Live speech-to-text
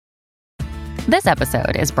This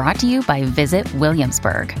episode is brought to you by Visit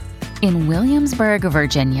Williamsburg. In Williamsburg,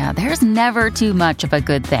 Virginia, there's never too much of a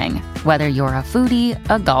good thing. Whether you're a foodie,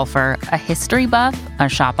 a golfer, a history buff, a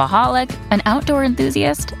shopaholic, an outdoor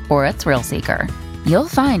enthusiast, or a thrill seeker, you'll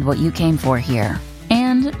find what you came for here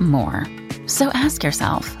and more. So ask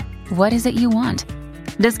yourself, what is it you want?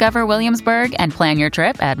 Discover Williamsburg and plan your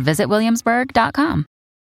trip at visitwilliamsburg.com.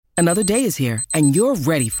 Another day is here, and you're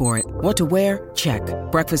ready for it. What to wear? Check.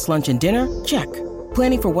 Breakfast, lunch, and dinner? Check.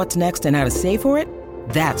 Planning for what's next and how to save for it?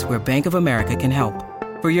 That's where Bank of America can help.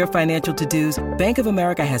 For your financial to-dos, Bank of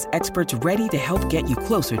America has experts ready to help get you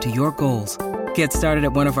closer to your goals. Get started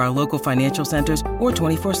at one of our local financial centers or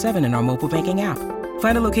 24/7 in our mobile banking app.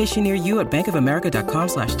 Find a location near you at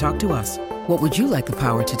bankofamerica.com/talktous. What would you like the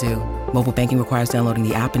power to do? Mobile banking requires downloading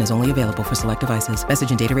the app and is only available for select devices.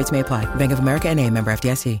 Message and data rates may apply. Bank of America N.A., member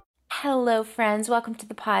FDIC. Hello, friends. Welcome to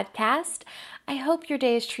the podcast. I hope your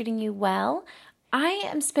day is treating you well. I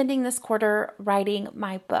am spending this quarter writing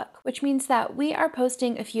my book, which means that we are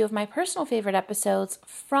posting a few of my personal favorite episodes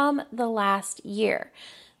from the last year.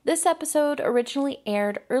 This episode originally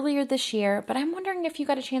aired earlier this year, but I'm wondering if you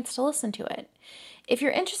got a chance to listen to it. If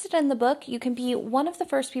you're interested in the book, you can be one of the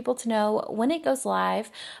first people to know when it goes live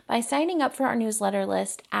by signing up for our newsletter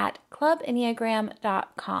list at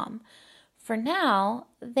clubenneagram.com. For now,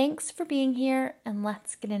 thanks for being here, and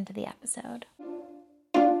let's get into the episode.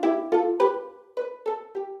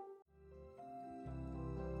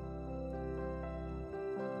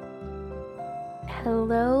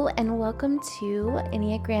 Hello, and welcome to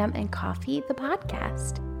Enneagram and Coffee, the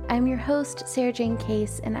podcast. I'm your host, Sarah Jane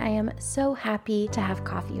Case, and I am so happy to have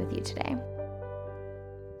coffee with you today.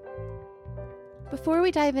 Before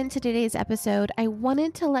we dive into today's episode, I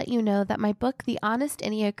wanted to let you know that my book, The Honest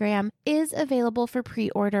Enneagram, is available for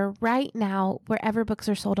pre-order right now wherever books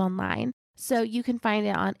are sold online. So you can find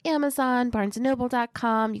it on Amazon,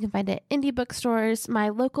 barnesandnoble.com. You can find it at indie bookstores, my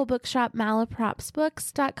local bookshop,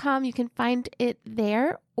 malapropsbooks.com. You can find it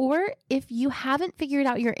there. Or if you haven't figured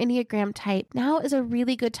out your Enneagram type, now is a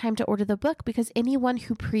really good time to order the book because anyone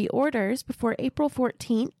who pre-orders before April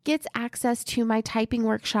 14th gets access to my typing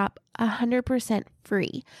workshop 100%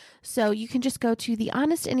 free. So you can just go to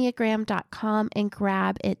thehonestenneagram.com and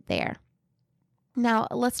grab it there. Now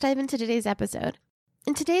let's dive into today's episode.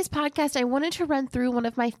 In today's podcast, I wanted to run through one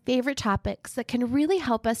of my favorite topics that can really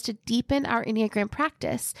help us to deepen our Enneagram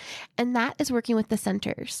practice, and that is working with the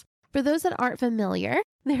centers. For those that aren't familiar,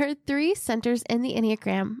 there are 3 centers in the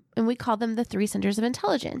Enneagram, and we call them the 3 centers of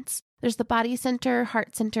intelligence. There's the body center,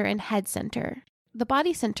 heart center, and head center. The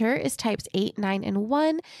body center is types 8, 9, and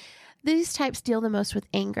 1. These types deal the most with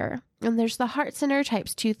anger. And there's the heart center,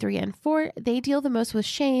 types 2, 3, and 4. They deal the most with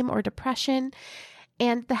shame or depression.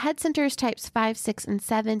 And the head centers, types 5, 6, and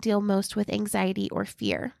 7, deal most with anxiety or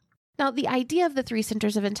fear. Now, the idea of the 3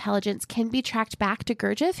 centers of intelligence can be tracked back to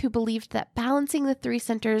Gurdjieff, who believed that balancing the 3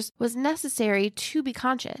 centers was necessary to be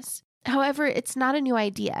conscious. However, it's not a new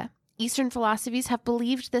idea. Eastern philosophies have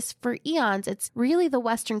believed this for eons. It's really the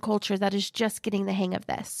Western culture that is just getting the hang of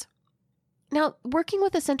this. Now, working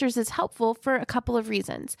with the centers is helpful for a couple of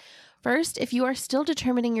reasons. First, if you are still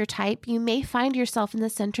determining your type, you may find yourself in the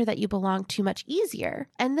center that you belong to much easier.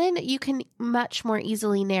 And then you can much more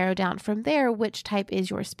easily narrow down from there which type is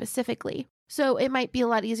yours specifically. So it might be a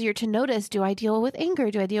lot easier to notice, do I deal with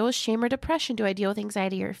anger? Do I deal with shame or depression? Do I deal with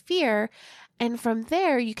anxiety or fear? And from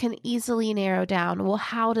there, you can easily narrow down, well,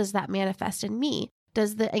 how does that manifest in me?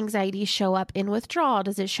 Does the anxiety show up in withdrawal?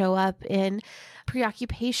 Does it show up in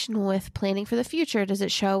preoccupation with planning for the future? Does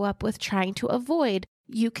it show up with trying to avoid?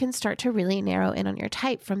 You can start to really narrow in on your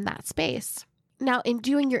type from that space. Now, in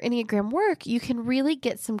doing your Enneagram work, you can really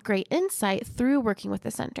get some great insight through working with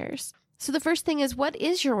the centers. So the first thing is, what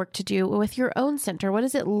is your work to do with your own center? What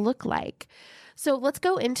does it look like? So let's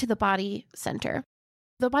go into the body center.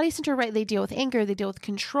 The body center, right, they deal with anger, they deal with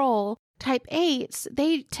control. Type 8s,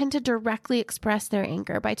 they tend to directly express their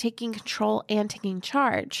anger by taking control and taking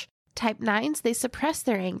charge. Type 9s, they suppress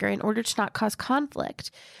their anger in order to not cause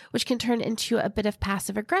conflict, which can turn into a bit of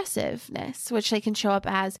passive aggressiveness, which they can show up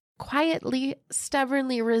as quietly,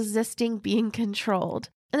 stubbornly resisting being controlled.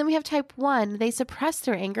 And then we have type 1, they suppress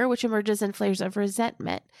their anger, which emerges in flares of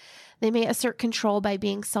resentment. They may assert control by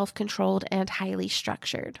being self-controlled and highly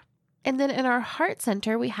structured. And then in our heart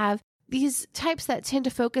center, we have these types that tend to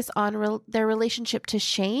focus on their relationship to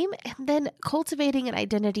shame and then cultivating an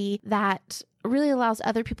identity that really allows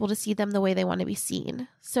other people to see them the way they want to be seen.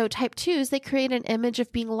 So type 2s, they create an image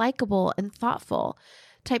of being likable and thoughtful.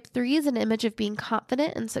 Type 3 is an image of being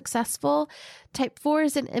confident and successful. Type 4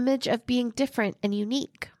 is an image of being different and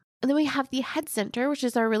unique. And then we have the head center, which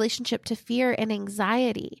is our relationship to fear and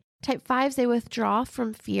anxiety. Type 5s, they withdraw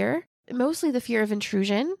from fear, mostly the fear of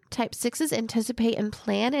intrusion. Type 6s anticipate and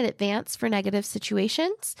plan in advance for negative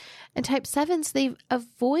situations. And type 7s, they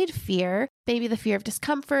avoid fear, maybe the fear of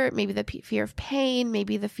discomfort, maybe the fear of pain,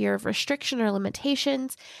 maybe the fear of restriction or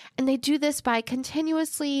limitations. And they do this by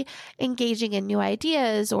continuously engaging in new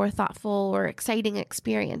ideas or thoughtful or exciting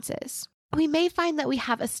experiences. We may find that we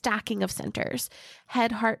have a stacking of centers,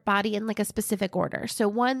 head, heart, body, in like a specific order. So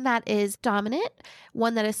one that is dominant,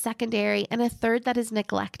 one that is secondary, and a third that is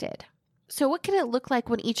neglected. So what can it look like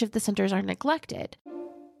when each of the centers are neglected?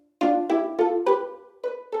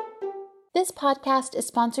 This podcast is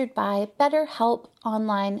sponsored by BetterHelp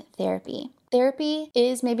Online Therapy. Therapy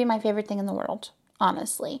is maybe my favorite thing in the world,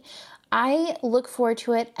 honestly. I look forward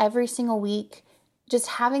to it every single week. Just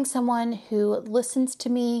having someone who listens to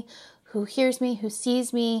me, who hears me, who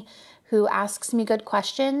sees me, who asks me good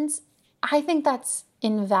questions, I think that's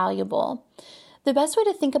invaluable. The best way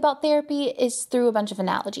to think about therapy is through a bunch of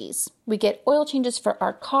analogies. We get oil changes for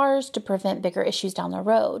our cars to prevent bigger issues down the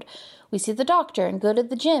road. We see the doctor and go to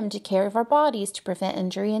the gym to care of our bodies to prevent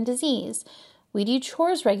injury and disease. We do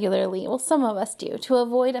chores regularly, well, some of us do, to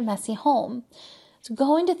avoid a messy home. So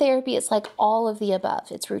going to therapy is like all of the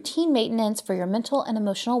above. It's routine maintenance for your mental and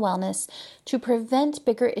emotional wellness to prevent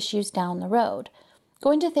bigger issues down the road.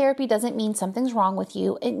 Going to therapy doesn't mean something's wrong with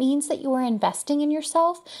you. It means that you are investing in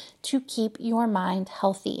yourself to keep your mind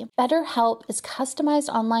healthy. BetterHelp is customized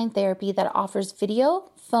online therapy that offers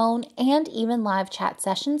video, phone, and even live chat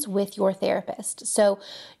sessions with your therapist. So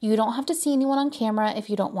you don't have to see anyone on camera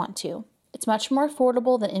if you don't want to. It's much more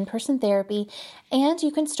affordable than in-person therapy, and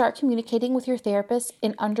you can start communicating with your therapist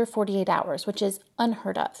in under 48 hours, which is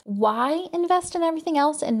unheard of. Why invest in everything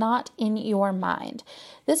else and not in your mind?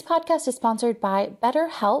 This podcast is sponsored by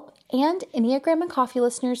BetterHelp, and Enneagram and Coffee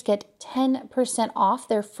listeners get 10% off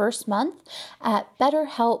their first month at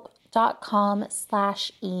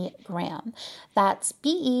betterhelp.com/egram. That's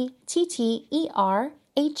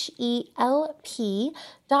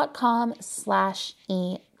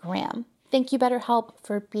BetterHelp.com/egram. Thank you, BetterHelp,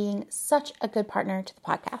 for being such a good partner to the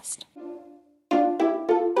podcast.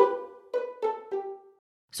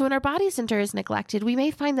 So when our body center is neglected, we may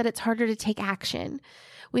find that it's harder to take action.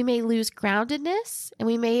 We may lose groundedness, and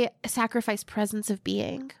we may sacrifice presence of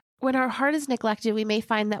being. When our heart is neglected, we may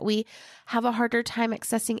find that we have a harder time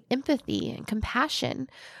accessing empathy and compassion.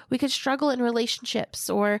 We could struggle in relationships,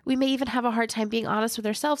 or we may even have a hard time being honest with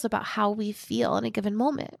ourselves about how we feel in a given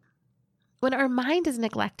moment. When our mind is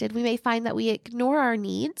neglected, we may find that we ignore our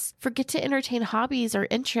needs, forget to entertain hobbies or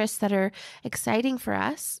interests that are exciting for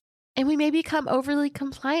us, and we may become overly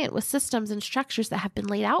compliant with systems and structures that have been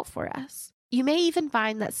laid out for us. You may even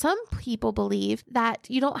find that some people believe that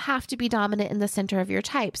you don't have to be dominant in the center of your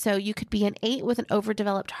type. So you could be an 8 with an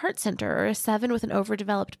overdeveloped heart center or a 7 with an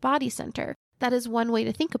overdeveloped body center. That is one way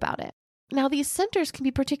to think about it. Now, these centers can be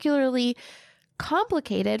particularly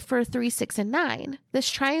complicated for 3, 6, and 9. This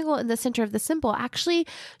triangle in the center of the symbol actually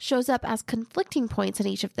shows up as conflicting points in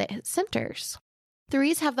each of the centers.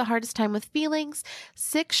 3s have the hardest time with feelings,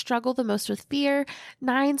 6 struggle the most with fear,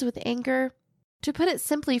 9s with anger. To put it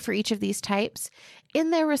simply for each of these types, in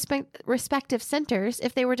their respective centers,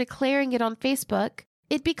 if they were declaring it on Facebook,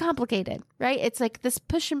 it'd be complicated, right? It's like this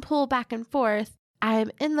push and pull back and forth.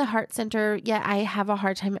 I'm in the heart center, yet I have a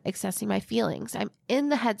hard time accessing my feelings. I'm in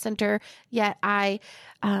the head center, yet I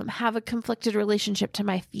have a conflicted relationship to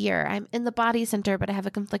my fear. I'm in the body center, but I have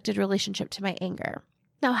a conflicted relationship to my anger.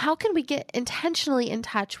 Now, how can we get intentionally in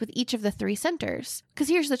touch with each of the 3 centers? Because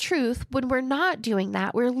here's the truth. When we're not doing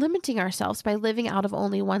that, we're limiting ourselves by living out of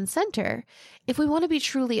only one center. If we want to be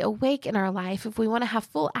truly awake in our life, if we want to have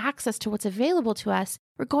full access to what's available to us,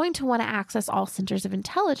 we're going to want to access all centers of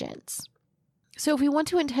intelligence. So if we want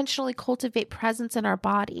to intentionally cultivate presence in our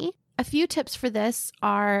body, a few tips for this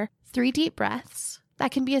are 3 deep breaths.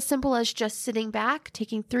 That can be as simple as just sitting back,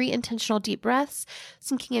 taking 3 intentional deep breaths,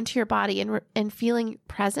 sinking into your body and feeling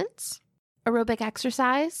presence. Aerobic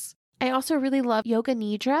exercise. I also really love Yoga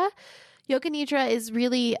Nidra. Yoga Nidra is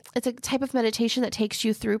it's a type of meditation that takes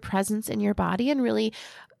you through presence in your body and really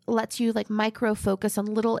lets you like micro focus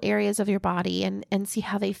on little areas of your body and see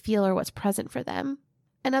how they feel or what's present for them.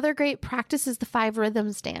 Another great practice is the 5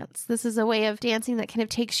 rhythms dance. This is a way of dancing that kind of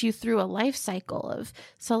takes you through a life cycle of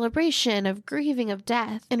celebration, of grieving, of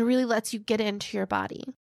death, and really lets you get into your body.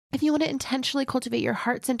 If you want to intentionally cultivate your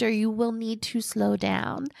heart center, you will need to slow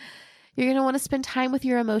down. You're going to want to spend time with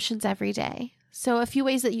your emotions every day. So a few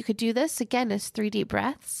ways that you could do this, again, is 3 deep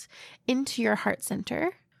breaths into your heart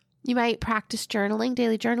center. You might practice journaling,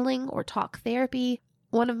 daily journaling, or talk therapy.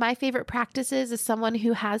 One of my favorite practices as someone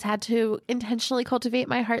who has had to intentionally cultivate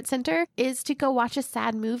my heart center is to go watch a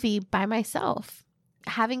sad movie by myself.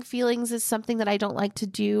 Having feelings is something that I don't like to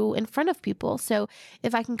do in front of people. So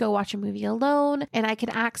if I can go watch a movie alone and I can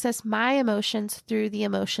access my emotions through the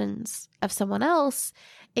emotions of someone else,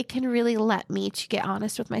 it can really let me to get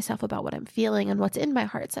honest with myself about what I'm feeling and what's in my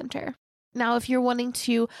heart center. Now, if you're wanting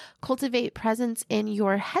to cultivate presence in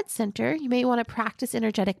your head center, you may want to practice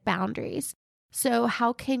energetic boundaries. So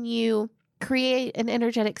how can you create an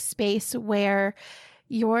energetic space where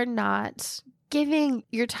you're not giving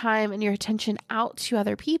your time and your attention out to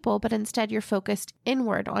other people, but instead you're focused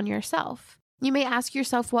inward on yourself? You may ask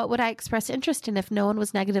yourself, what would I express interest in if no one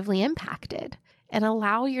was negatively impacted? And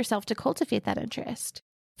allow yourself to cultivate that interest.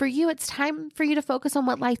 For you, it's time for you to focus on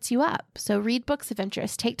what lights you up. So read books of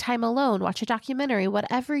interest, take time alone, watch a documentary,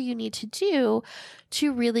 whatever you need to do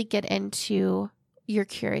to really get into your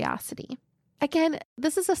curiosity. Again,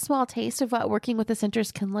 this is a small taste of what working with the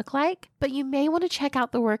centers can look like, but you may want to check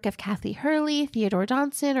out the work of Kathy Hurley, Theodore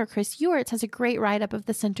Johnson, or Chris Ewerts has a great write-up of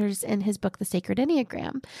the centers in his book, The Sacred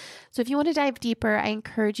Enneagram. So if you want to dive deeper, I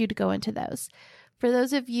encourage you to go into those. For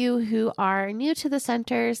those of you who are new to the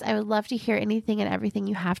centers, I would love to hear anything and everything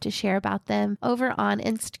you have to share about them over on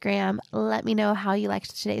Instagram. Let me know how you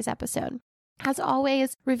liked today's episode. As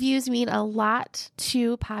always, reviews mean a lot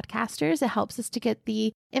to podcasters. It helps us to get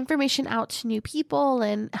the information out to new people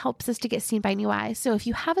and helps us to get seen by new eyes. So if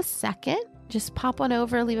you have a second, just pop on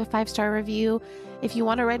over, leave a 5-star review. If you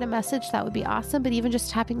want to write a message, that would be awesome. But even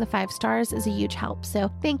just tapping the 5 stars is a huge help.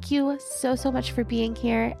 So thank you so much for being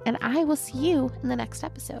here. And I will see you in the next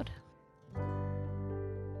episode.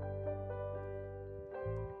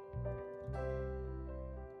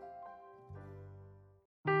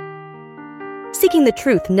 Seeking the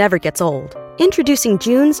truth never gets old. Introducing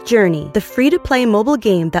June's Journey, the free-to-play mobile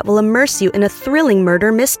game that will immerse you in a thrilling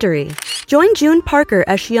murder mystery. Join June Parker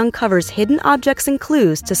as she uncovers hidden objects and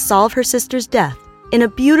clues to solve her sister's death in a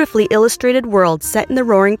beautifully illustrated world set in the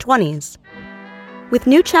Roaring '20s. With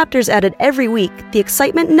new chapters added every week, the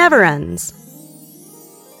excitement never ends.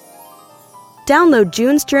 Download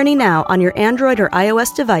June's Journey now on your Android or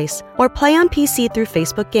iOS device or play on PC through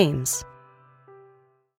Facebook Games.